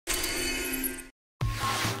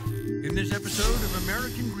in this episode of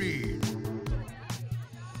American Greed.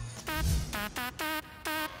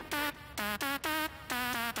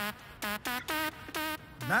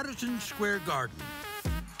 Madison Square Garden.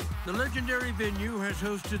 The legendary venue has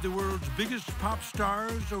hosted the world's biggest pop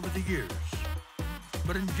stars over the years.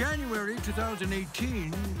 But in January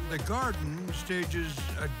 2018, the Garden stages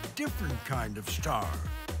a different kind of star.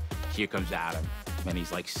 Here comes Adam, and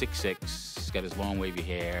he's like 6'6", he's got his long wavy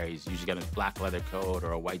hair, he's usually got his black leather coat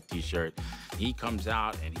or a white t-shirt. He comes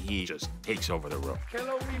out and he just takes over the room.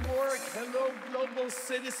 Hello, WeWork. Hello, global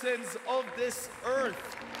citizens of this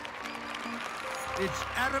earth. It's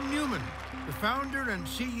Adam Newman, the founder and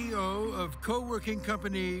CEO of co-working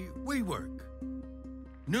company WeWork.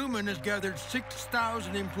 Newman has gathered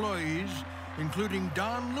 6,000 employees, including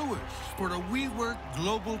Don Lewis, for a WeWork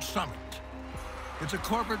Global Summit. It's a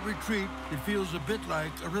corporate retreat. It feels a bit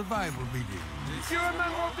like a revival meeting. If you're a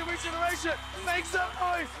member of the regeneration, make some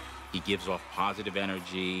noise! He gives off positive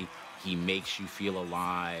energy, he makes you feel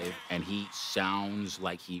alive, and he sounds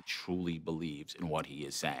like he truly believes in what he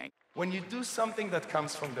is saying. When you do something that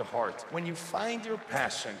comes from the heart, when you find your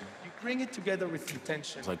passion, you bring it together with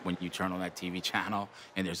intention. It's like when you turn on that TV channel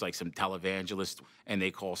and there's like some televangelist and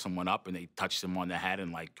they call someone up and they touch them on the head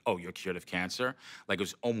and like, oh, you're cured of cancer. Like it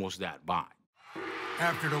was almost that vibe.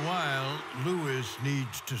 After a while, Lewis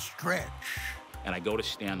needs to stretch. And I go to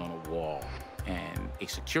stand on a wall, and a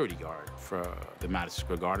security guard for the Madison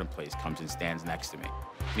Square Garden place comes and stands next to me.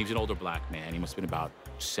 And he was an older black man. He must have been about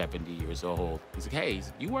 70 years old. He's like, hey,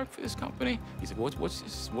 you work for this company? He's like, what's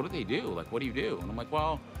this? What do they do? Like, what do you do? And I'm like,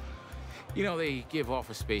 well, you know, they give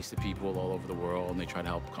office space to people all over the world, and they try to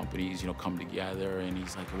help companies, you know, come together. And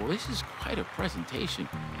he's like, well, this is quite a presentation.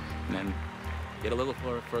 And then get a little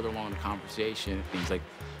further along in the conversation, and he's like,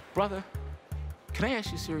 brother, can I ask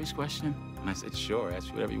you a serious question? And I said, sure, ask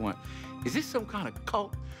me whatever you want. Is this some kind of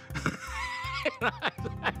cult? And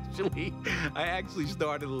I actually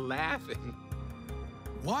started laughing.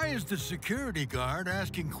 Why is the security guard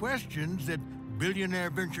asking questions that billionaire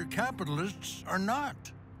venture capitalists are not?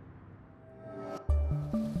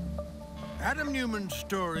 Adam Newman's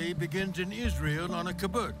story begins in Israel on a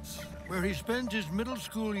kibbutz, where he spends his middle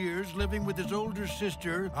school years living with his older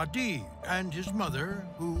sister, Adi, and his mother,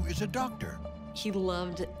 who is a doctor. He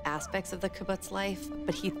loved aspects of the kibbutz life,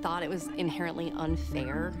 but he thought it was inherently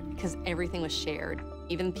unfair because everything was shared.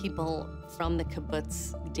 Even people from the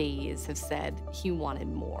kibbutz days have said he wanted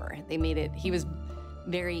more. He was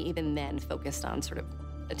very, even then, focused on sort of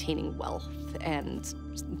attaining wealth and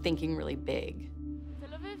thinking really big.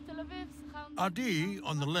 Adi,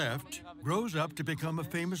 on the left, grows up to become a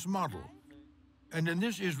famous model. And in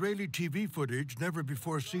this Israeli TV footage never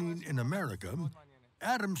before seen in America,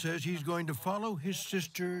 Adam says he's going to follow his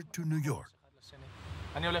sister to New York.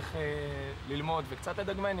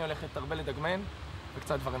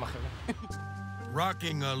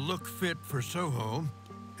 Rocking a look fit for Soho,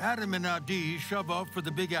 Adam and Adi shove off for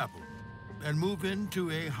the Big Apple and move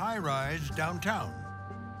into a high-rise downtown.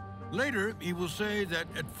 Later, he will say that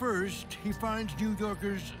at first, he finds New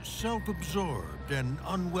Yorkers self-absorbed and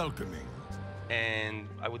unwelcoming. And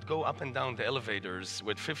I would go up and down the elevators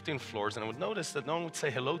with 15 floors, and I would notice that no one would say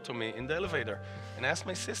hello to me in the elevator. And I asked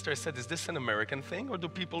my sister, I said, is this an American thing, or do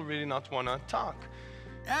people really not want to talk?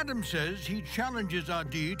 Adam says he challenges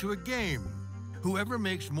Adi to a game. Whoever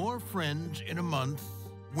makes more friends in a month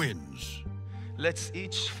wins. Let's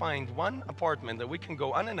each find one apartment that we can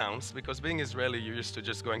go unannounced, because being Israeli, you're used to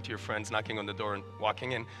just going to your friends, knocking on the door and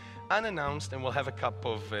walking in, unannounced, and we'll have a cup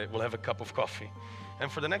of coffee.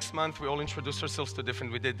 And for the next month, we all introduced ourselves to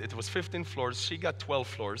different, it was 15 floors, she got 12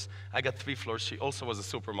 floors, I got 3 floors, she also was a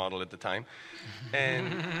supermodel at the time, and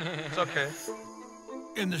it's okay.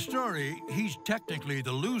 In the story, he's technically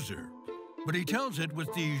the loser, but he tells it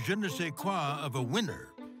with the je ne sais quoi of a winner,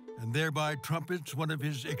 and thereby trumpets one of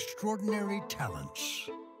his extraordinary talents.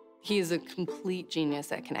 He is a complete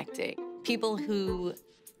genius at connecting. People who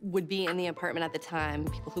would be in the apartment at the time,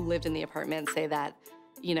 people who lived in the apartment say that,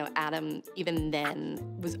 you know, Adam, even then,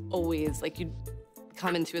 was always, like, you'd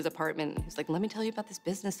come into his apartment, and he's like, let me tell you about this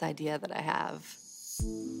business idea that I have.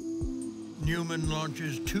 Newman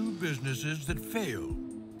launches 2 businesses that fail,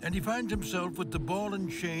 and he finds himself with the ball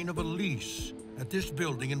and chain of a lease at this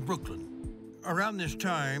building in Brooklyn. Around this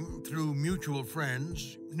time, through mutual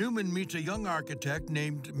friends, Newman meets a young architect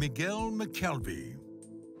named Miguel McKelvey.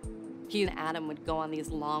 He and Adam would go on these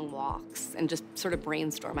long walks and just sort of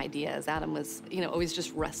brainstorm ideas. Adam was, you know, always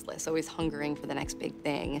just restless, always hungering for the next big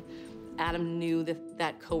thing. Adam knew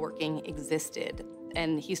that co-working existed,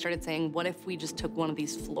 and he started saying, what if we just took one of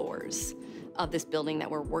these floors of this building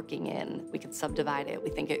that we're working in? We could subdivide it.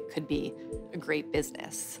 We think it could be a great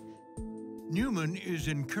business. Newman is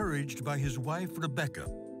encouraged by his wife, Rebecca,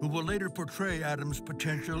 who will later portray Adam's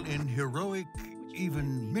potential in heroic,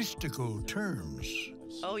 even mystical terms.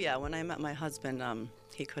 Oh, yeah. When I met my husband,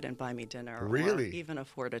 he couldn't buy me dinner or even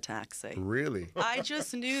afford a taxi. Really? I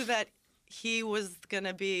just knew that he was going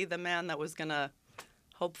to be the man that was going to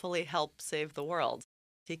hopefully help save the world.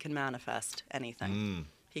 He can manifest anything.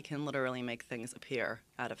 He can literally make things appear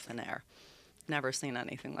out of thin air. Never seen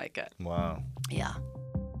anything like it. Wow. Yeah.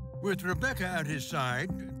 With Rebecca at his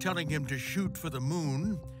side, telling him to shoot for the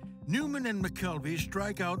moon, Newman and McKelvey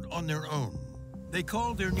strike out on their own. They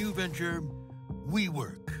call their new venture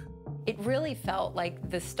WeWork. It really felt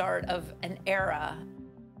like the start of an era.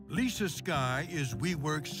 Lisa Skye is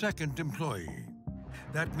WeWork's second employee.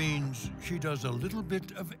 That means she does a little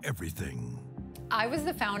bit of everything. I was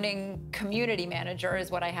the founding community manager,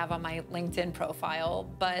 is what I have on my LinkedIn profile,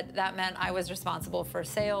 but that meant I was responsible for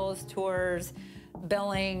sales, tours,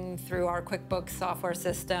 billing through our QuickBooks software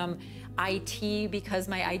system, IT, because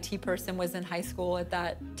my IT person was in high school at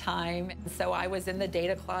that time. So I was in the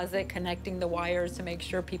data closet connecting the wires to make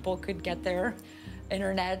sure people could get their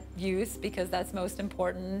internet use, because that's most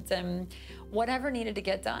important, and whatever needed to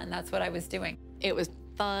get done, that's what I was doing. It was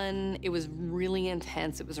fun, it was really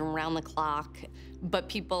intense, it was around the clock, but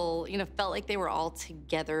people, felt like they were all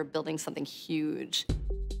together building something huge.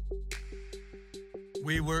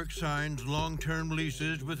 WeWork signs long-term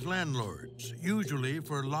leases with landlords, usually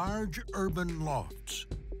for large urban lofts.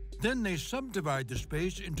 Then they subdivide the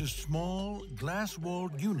space into small,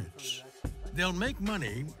 glass-walled units. They'll make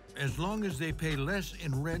money as long as they pay less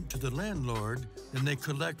in rent to the landlord than they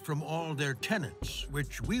collect from all their tenants,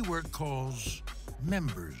 which WeWork calls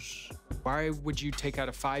members. Why would you take out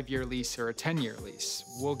a 5-year lease or a 10-year lease?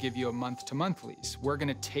 We'll give you a month-to-month lease. We're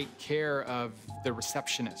gonna take care of the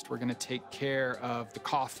receptionist. We're gonna take care of the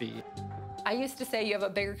coffee. I used to say you have a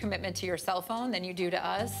bigger commitment to your cell phone than you do to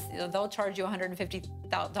us. They'll charge you a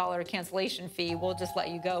 $150 cancellation fee. We'll just let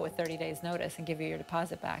you go with 30 days notice and give you your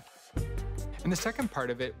deposit back. And the second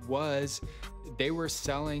part of it was they were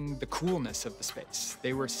selling the coolness of the space.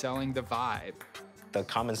 They were selling the vibe. The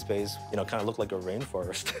common space, kind of looked like a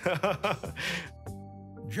rainforest.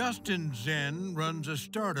 Justin Zen runs a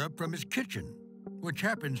startup from his kitchen, which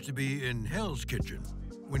happens to be in Hell's Kitchen.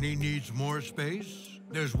 When he needs more space,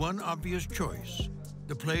 there's one obvious choice: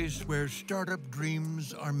 the place where startup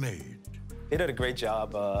dreams are made. They did a great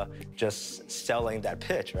job just selling that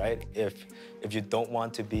pitch, right? If you don't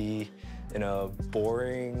want to be in a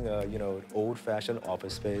boring, old-fashioned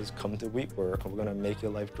office space, come to WeWork. We're gonna make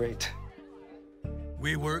your life great.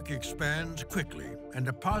 WeWork expands quickly, and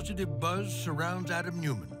a positive buzz surrounds Adam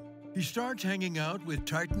Newman. He starts hanging out with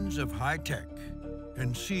titans of high tech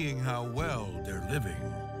and seeing how well they're living.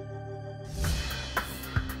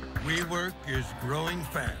 WeWork is growing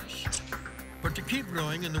fast. But to keep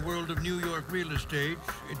growing in the world of New York real estate,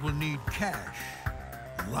 it will need cash,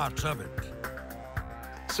 lots of it.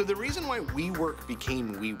 So the reason why WeWork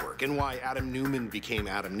became WeWork and why Adam Newman became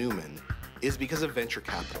Adam Newman is because of venture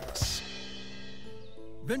capitalists.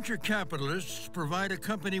 Venture capitalists provide a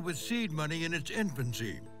company with seed money in its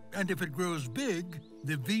infancy, and if it grows big,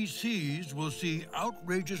 the VCs will see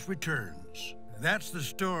outrageous returns. That's the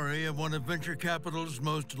story of one of venture capital's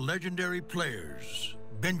most legendary players,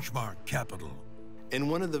 Benchmark Capital. And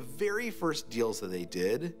one of the very first deals that they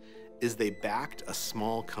did is they backed a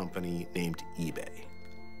small company named eBay.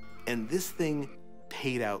 And this thing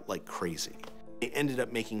paid out like crazy. They ended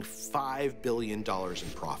up making $5 billion in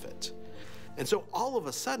profit. And so all of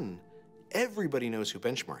a sudden, everybody knows who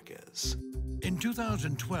Benchmark is. In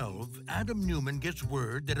 2012, Adam Newman gets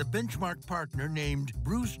word that a Benchmark partner named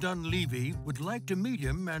Bruce Dunleavy would like to meet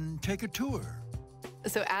him and take a tour.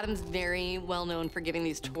 So Adam's very well known for giving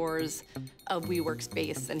these tours of WeWork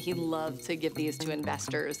space, and he loved to give these to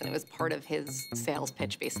investors, and it was part of his sales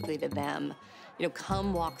pitch basically to them.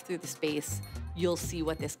 Come walk through the space, you'll see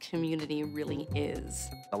what this community really is.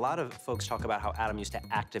 A lot of folks talk about how Adam used to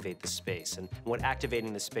activate the space, and what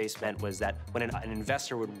activating the space meant was that when an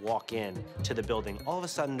investor would walk in to the building, all of a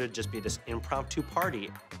sudden there'd just be this impromptu party.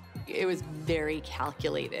 It was very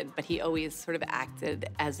calculated, but he always sort of acted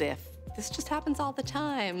as if this just happens all the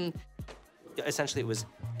time. Essentially, it was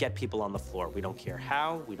get people on the floor. We don't care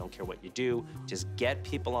how, we don't care what you do, just get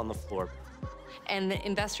people on the floor. And the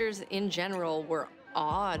investors in general were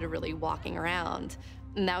awed, really, walking around.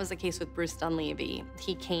 And that was the case with Bruce Dunleavy.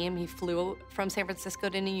 He flew from San Francisco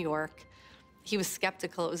to New York. He was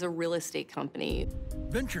skeptical. It was a real estate company.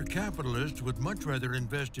 Venture capitalists would much rather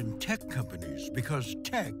invest in tech companies because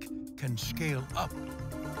tech can scale up.